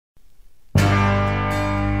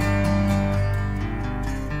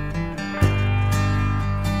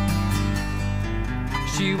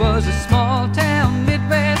was a small-town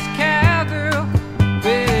Midwest cowgirl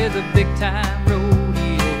with a big-time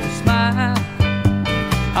rodeo smile.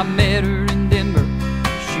 I met her in Denver.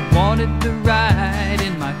 She wanted to ride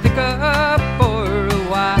in my pickup for a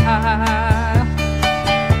while.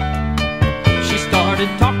 She started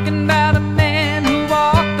talking about a man who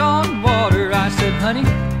walked on water. I said, honey,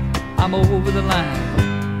 I'm over the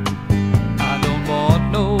line. I don't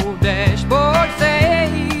want no dashboard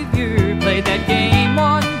savior. Played that game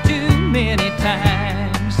one too many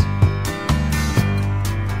times.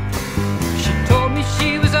 She told me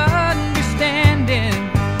she was understanding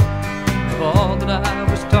of all that I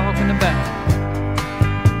was talking about.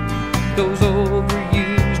 Those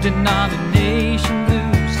overused denomination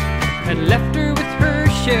blues had left her with her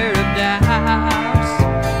share of doubts.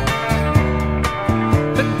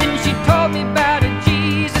 But then she told me about a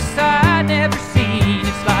Jesus I'd never seen.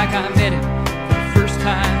 It's like I met him for the first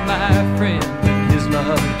time, my friend. His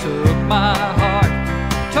love took my heart,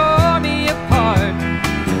 tore me apart,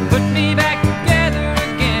 put me back together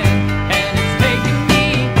again, and it's taking me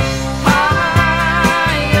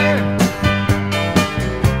higher.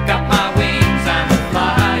 Got my wings, I'm a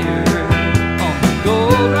flyer on the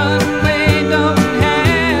gold runway. Don't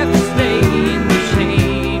have to stay in the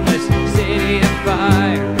shameless city of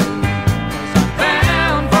fire, 'cause I'm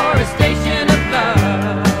bound for a station of love.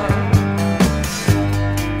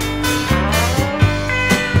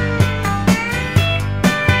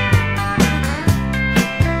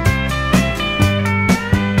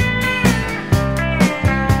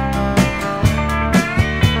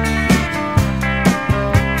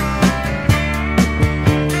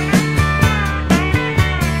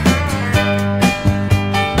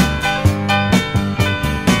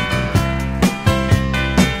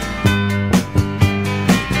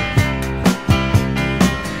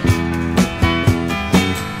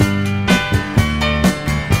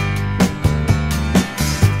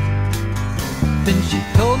 Then she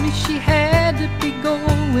told me she had to be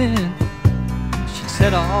going. She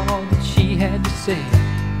said all that she had to say.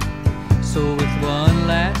 So with one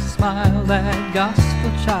last smile, that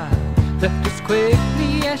gospel child left as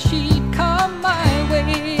quickly as she'd come my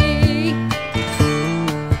way.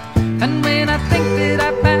 And when I think that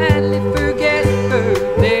I finally forget her,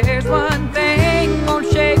 there's one thing won't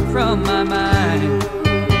shake from my mind.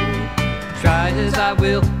 Try as I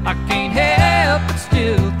will, I can't help but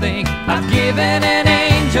still think I've given